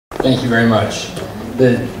Thank you very much.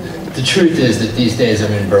 The truth is that these days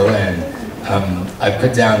I'm in Berlin. I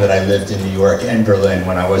put down that I lived in New York and Berlin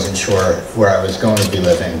when I wasn't sure where I was going to be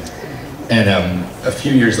living. And a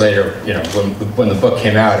few years later, you know, when the book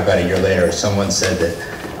came out about a year later, someone said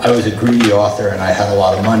that I was a greedy author and I had a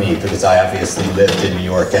lot of money because I obviously lived in New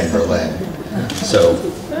York and Berlin. So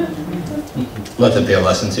let that be a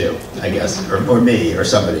lesson too, I guess, or me, or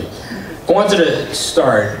somebody. I wanted to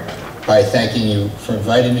start by thanking you for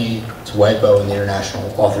inviting me to WIPO and the International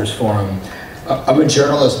Authors Forum. I'm a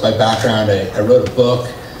journalist by background. I wrote a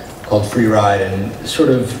book called Free Ride, and sort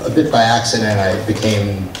of a bit by accident I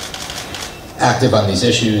became active on these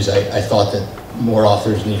issues. I thought that more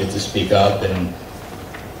authors needed to speak up, and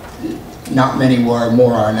not many more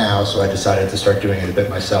are now, so I decided to start doing it a bit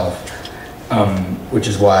myself, which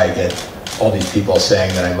is why I get all these people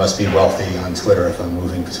saying that I must be wealthy on Twitter if I'm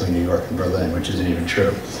moving between New York and Berlin, which isn't even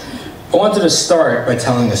true. I wanted to start by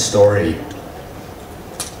telling a story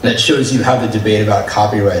that shows you how the debate about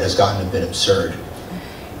copyright has gotten a bit absurd.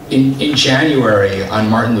 In January, on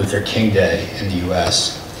Martin Luther King Day in the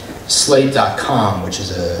US, Slate.com, which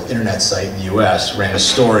is an internet site in the US, ran a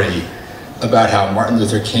story about how Martin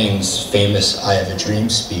Luther King's famous "I Have a Dream"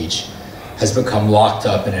 speech has become locked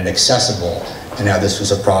up and inaccessible, and how this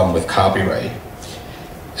was a problem with copyright.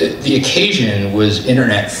 The occasion was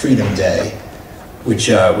Internet Freedom Day, which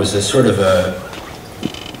was a sort of a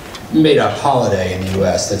made-up holiday in the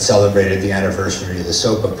US that celebrated the anniversary of the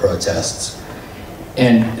SOPA protests.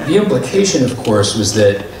 And the implication, of course, was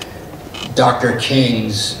that Dr.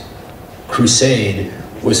 King's crusade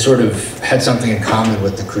was sort of, had something in common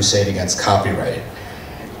with the crusade against copyright.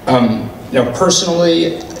 Now,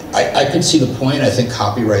 personally, I could see the point. I think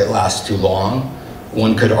copyright lasts too long.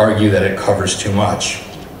 One could argue that it covers too much.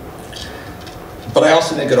 But I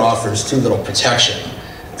also think it offers too little protection.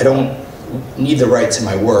 I don't need the right to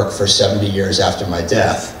my work for 70 years after my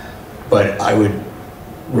death, but I would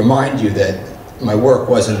remind you that my work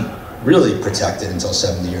wasn't really protected until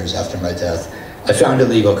 70 years after my death. I found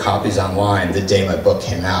illegal copies online the day my book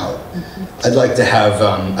came out. I'd like to have,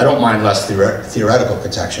 I don't mind less theoretical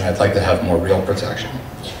protection, I'd like to have more real protection.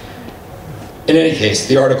 In any case,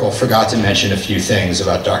 the article forgot to mention a few things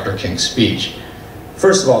about Dr. King's speech.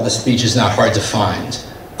 First of all, the speech is not hard to find.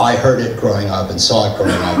 I heard it growing up and saw it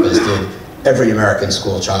growing up, as did every American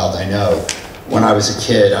school child I know. When I was a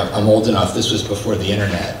kid, I'm old enough, this was before the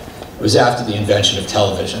internet. It was after the invention of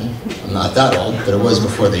television. I'm not that old, but it was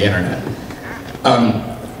before the internet.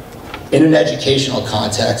 In an educational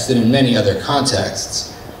context and in many other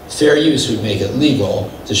contexts, fair use would make it legal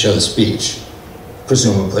to show the speech,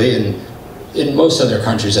 presumably. And in most other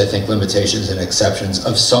countries, I think limitations and exceptions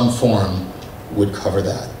of some form would cover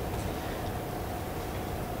that.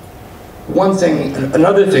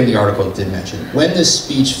 Another thing the article did mention, when this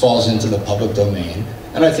speech falls into the public domain,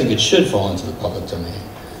 and I think it should fall into the public domain,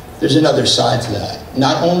 there's another side to that.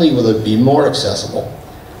 Not only will it be more accessible,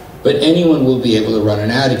 but anyone will be able to run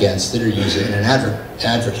an ad against it or use it in an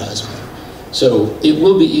advertisement. So it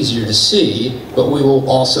will be easier to see, but we will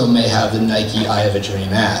also may have the Nike "I Have a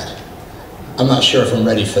Dream" ad. I'm not sure if I'm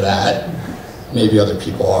ready for that. Maybe other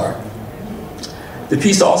people are. The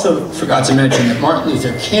piece also forgot to mention that Martin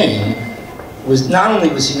Luther King was not only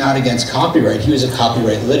was he not against copyright, he was a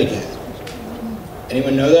copyright litigant.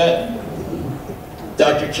 Anyone know that?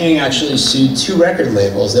 Dr. King actually sued 2 record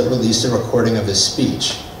labels that released a recording of his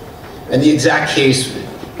speech. And the exact case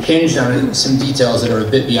hinged on some details that are a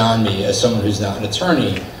bit beyond me as someone who's not an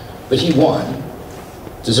attorney, but he won,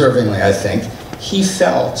 deservingly, I think. He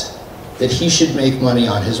felt that he should make money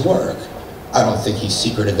on his work. I don't think he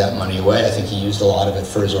secreted that money away. I think he used a lot of it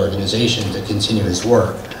for his organization to continue his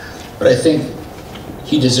work. But I think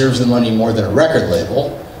he deserves the money more than a record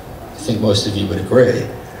label. I think most of you would agree.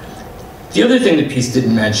 The other thing the piece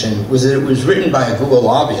didn't mention was that it was written by a Google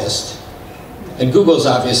lobbyist. And Google's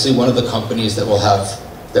obviously one of the companies that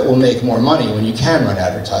will make more money when you can run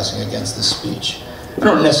advertising against the speech. I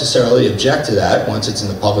don't necessarily object to that once it's in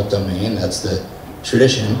the public domain, that's the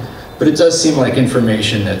tradition. But it does seem like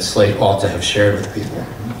information that Slate ought to have shared with people.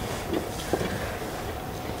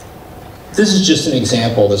 This is just an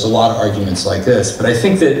example. There's a lot of arguments like this, but I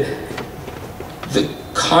think that the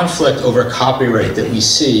conflict over copyright that we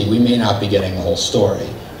see, we may not be getting the whole story.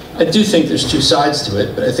 I do think there's 2 sides to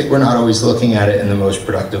it, but I think we're not always looking at it in the most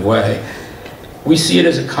productive way. We see it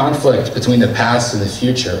as a conflict between the past and the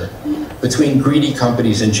future, between greedy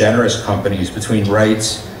companies and generous companies, between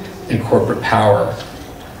rights and corporate power.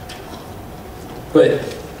 But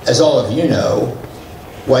as all of you know,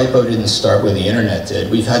 WIPO didn't start where the internet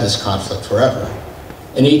did. We've had this conflict forever.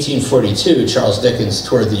 In 1842, Charles Dickens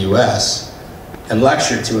toured the US and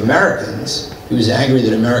lectured to Americans, he was angry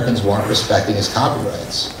that Americans weren't respecting his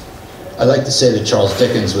copyrights. I like to say that Charles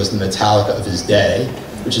Dickens was the Metallica of his day,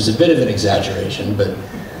 which is a bit of an exaggeration, but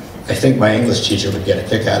I think my English teacher would get a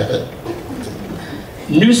kick out of it.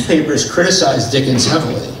 Newspapers criticized Dickens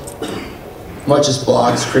heavily, much as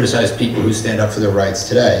blogs criticize people who stand up for their rights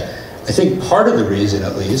today. I think part of the reason,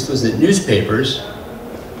 at least, was that newspapers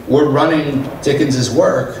were running Dickens's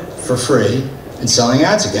work for free and selling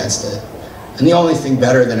ads against it. And the only thing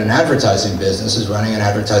better than an advertising business is running an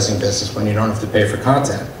advertising business when you don't have to pay for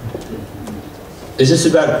content. Is this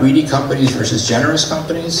about greedy companies versus generous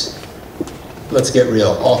companies? Let's get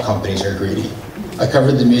real, all companies are greedy. I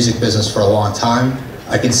covered the music business for a long time.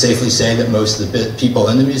 I can safely say that most of the people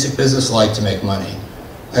in the music business like to make money.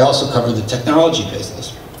 I also covered the technology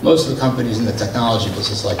business. Most of the companies in the technology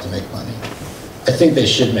business like to make money. I think they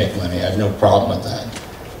should make money, I have no problem with that.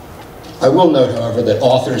 I will note, however, that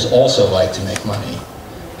authors also like to make money.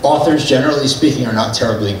 Authors, generally speaking, are not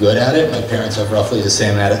terribly good at it. My parents have roughly the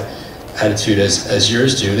same attitude as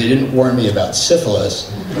yours do. They didn't warn me about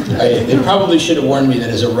syphilis. They probably should have warned me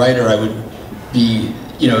that as a writer I would be,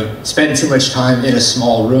 spend too much time in a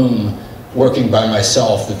small room working by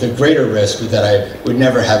myself, that the greater risk was that I would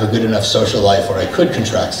never have a good enough social life where I could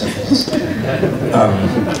contract syphilis.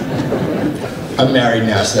 I'm married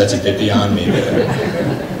now, so that's a bit beyond me.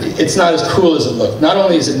 It's not as cool as it looks. Not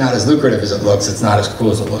only is it not as lucrative as it looks, it's not as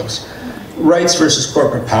cool as it looks. Rights versus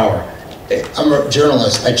corporate power. I'm a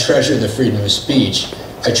journalist. I treasure the freedom of speech.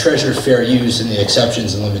 I treasure fair use and the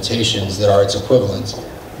exceptions and limitations that are its equivalents.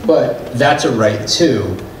 But that's a right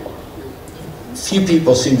too. Few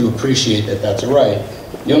people seem to appreciate that that's a right.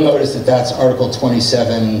 You'll notice that that's Article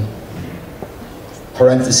 27,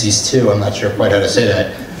 parentheses 2, I'm not sure quite how to say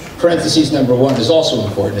that. Parentheses number 1 is also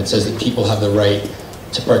important. It says that people have the right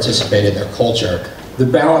to participate in their culture. The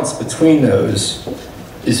balance between those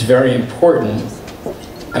is very important,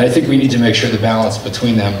 and I think we need to make sure the balance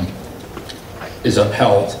between them is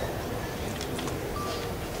upheld.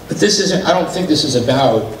 But this isn't, I don't think this is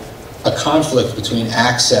about a conflict between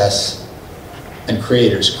access and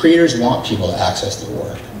creators. Creators want people to access their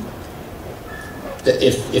work.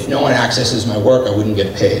 If no one accesses my work, I wouldn't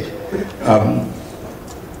get paid.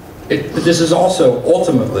 But this is also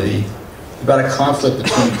ultimately about a conflict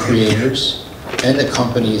between creators and the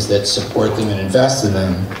companies that support them and invest in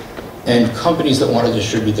them, and companies that want to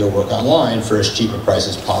distribute their work online for as cheap a price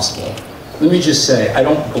as possible. Let me just say, I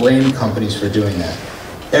don't blame companies for doing that.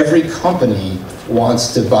 Every company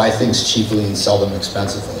wants to buy things cheaply and sell them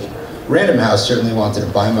expensively. Random House certainly wanted to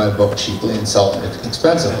buy my book cheaply and sell it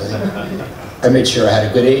expensively. I made sure I had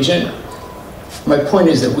a good agent. My point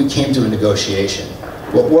is that we came to a negotiation.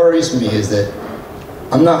 What worries me is that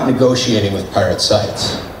I'm not negotiating with pirate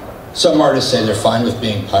sites. Some artists say they're fine with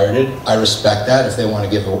being pirated. I respect that. If they want to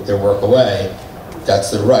give their work away,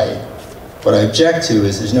 that's their right. What I object to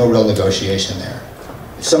is there's no real negotiation there.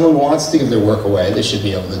 If someone wants to give their work away, they should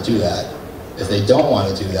be able to do that. If they don't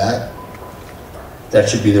want to do that, that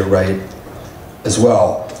should be their right as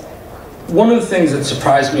well. One of the things that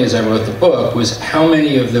surprised me as I wrote the book was how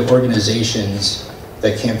many of the organizations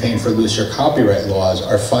that campaign for looser copyright laws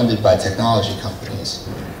are funded by technology companies.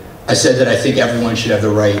 I said that I think everyone should have the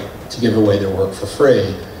right to give away their work for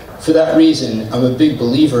free. For that reason, I'm a big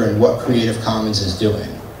believer in what Creative Commons is doing.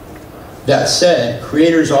 That said,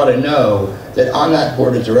 creators ought to know that on that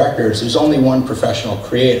board of directors, there's only one professional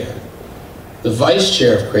creator. The vice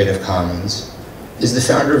chair of Creative Commons is the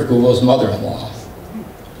founder of Google's mother-in-law.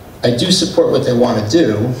 I do support what they want to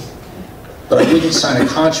do, but I wouldn't sign a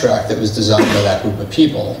contract that was designed by that group of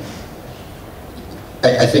people.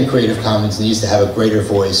 I think Creative Commons needs to have a greater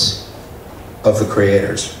voice of the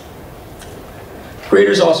creators.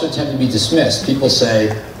 Creators also tend to be dismissed. People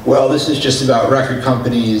say, well, this is just about record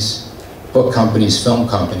companies, book companies, film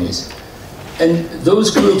companies. And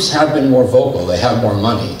those groups have been more vocal, they have more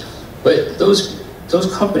money. But those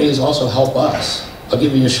companies also help us. I'll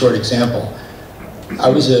give you a short example. I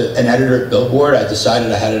was an editor at Billboard. I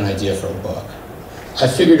decided I had an idea for a book. I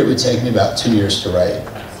figured it would take me about 2 years to write.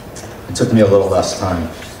 It took me a little less time,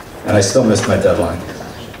 and I still missed my deadline.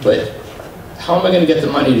 But how am I going to get the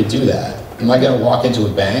money to do that? Am I going to walk into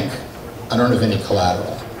a bank? I don't have any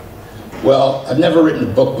collateral. Well, I've never written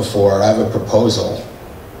a book before. I have a proposal.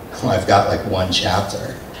 I've got like one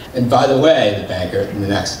chapter. And by the way, the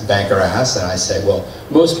next banker asks, and I say, well,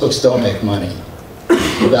 most books don't make money.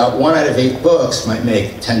 About 1 out of 8 books might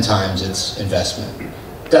make 10 times its investment.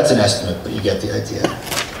 That's an estimate, but you get the idea.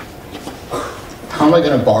 How am I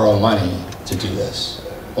going to borrow money to do this?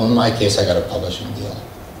 Well, in my case, I got a publishing deal.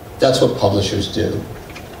 That's what publishers do.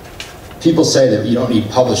 People say that you don't need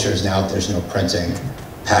publishers now if there's no printing,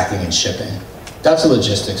 packing, and shipping. That's a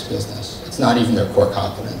logistics business. It's not even their core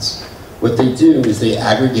competence. What they do is they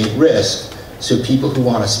aggregate risk so people who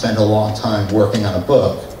want to spend a long time working on a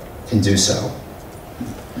book can do so.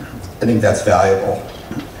 I think that's valuable.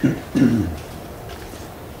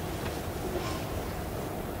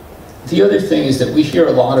 The other thing is that we hear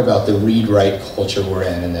a lot about the read-write culture we're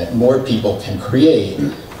in, and that more people can create,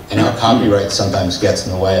 and how copyright sometimes gets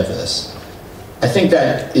in the way of this. I think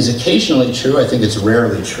that is occasionally true. I think it's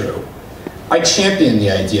rarely true. I champion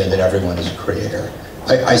the idea that everyone is a creator.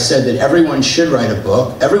 I said that everyone should write a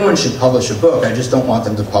book, everyone should publish a book, I just don't want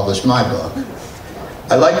them to publish my book.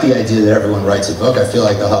 I like the idea that everyone writes a book. I feel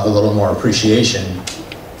like they'll have a little more appreciation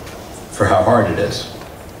for how hard it is.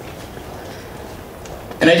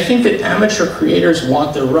 And I think that amateur creators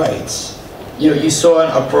want their rights. You know, you saw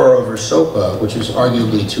an uproar over SOPA, which was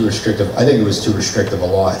arguably too restrictive. I think it was too restrictive a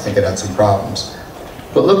law. I think it had some problems.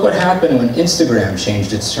 But look what happened when Instagram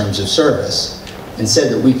changed its terms of service and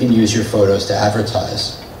said that we can use your photos to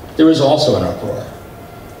advertise. There was also an uproar.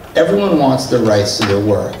 Everyone wants the rights to their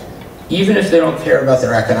work. Even if they don't care about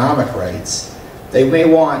their economic rights, they may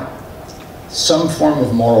want some form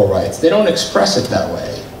of moral rights. They don't express it that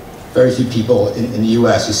way. Very few people in the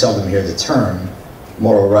US, you seldom hear the term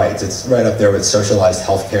moral rights. It's right up there with socialized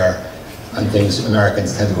healthcare and things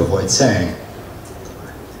Americans tend to avoid saying.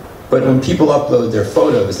 But when people upload their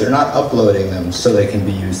photos, they're not uploading them so they can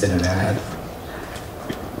be used in an ad.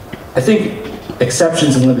 I think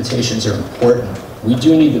exceptions and limitations are important. We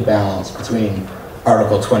do need the balance between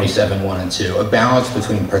Article 27(1) and 2, a balance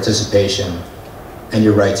between participation and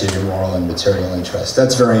your right to your moral and material interest.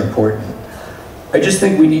 That's very important. I just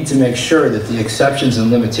think we need to make sure that the exceptions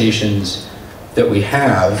and limitations that we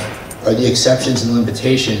have are the exceptions and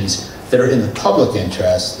limitations that are in the public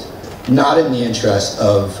interest, not in the interest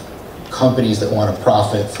of companies that want to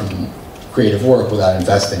profit from creative work without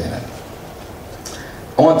investing in it.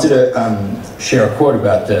 I wanted to share a quote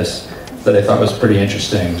about this that I thought was pretty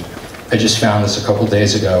interesting. I just found this a couple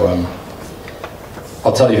days ago.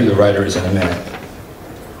 I'll tell you who the writer is in a minute.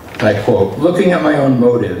 And I quote, "Looking at my own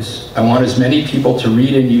motives, I want as many people to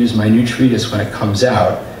read and use my new treatise when it comes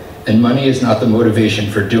out, and money is not the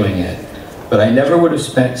motivation for doing it. But I never would have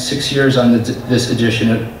spent 6 years on this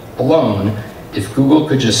edition alone if Google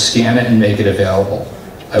could just scan it and make it available.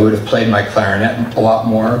 I would have played my clarinet a lot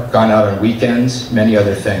more, gone out on weekends, many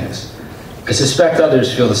other things. I suspect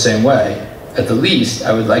others feel the same way. At the least,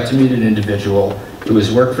 I would like to meet an individual who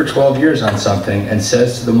has worked for 12 years on something and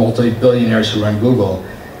says to the multi-billionaires who run Google,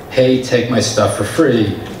 'Hey, take my stuff for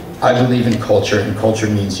free. I believe in culture, and culture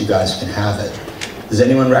means you guys can have it.'" Does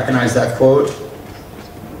anyone recognize that quote?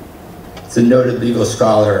 It's a noted legal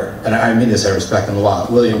scholar, and I mean this, I respect him a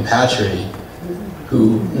lot, William Patry,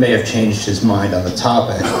 who may have changed his mind on the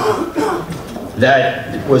topic.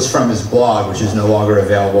 That was from his blog, which is no longer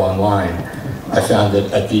available online. I found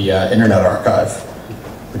it at the Internet Archive,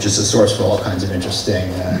 which is a source for all kinds of interesting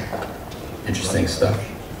stuff.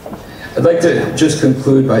 I'd like to just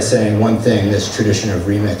conclude by saying one thing, this tradition of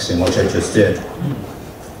remixing, which I just did.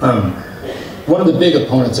 One of the big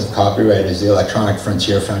opponents of copyright is the Electronic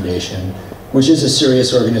Frontier Foundation, which is a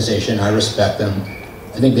serious organization. I respect them.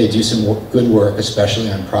 I think they do some good work,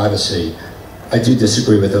 especially on privacy. I do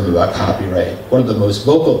disagree with them about copyright. One of the most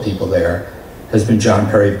vocal people there has been John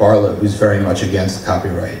Perry Barlow, who's very much against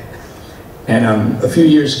copyright. And a few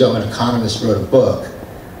years ago, an economist wrote a book,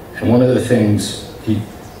 and one of the things, he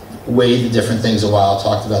weighed the different things a while,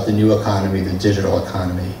 talked about the new economy, the digital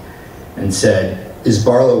economy, and said, "Is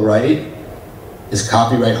Barlow right? Is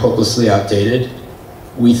copyright hopelessly outdated?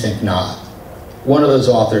 We think not." One of those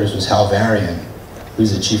authors was Hal Varian,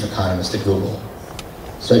 who's the chief economist at Google.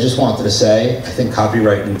 So I just wanted to say, I think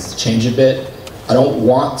copyright needs to change a bit. I don't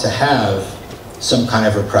want to have some kind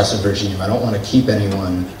of repressive regime. I don't want to keep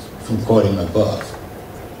anyone from quoting my book.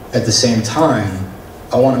 At the same time,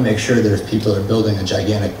 I want to make sure that if people are building a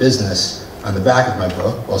gigantic business on the back of my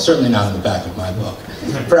book, well, certainly not on the back of my book,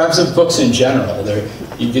 perhaps of books in general,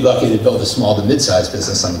 you'd be lucky to build a small to mid-sized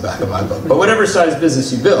business on the back of my book. But whatever size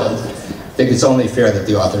business you build, I think it's only fair that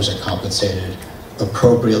the authors are compensated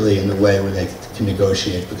appropriately in the way where they can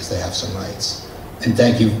negotiate because they have some rights. And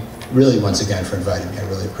thank you really once again for inviting me. I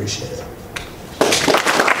really appreciate it.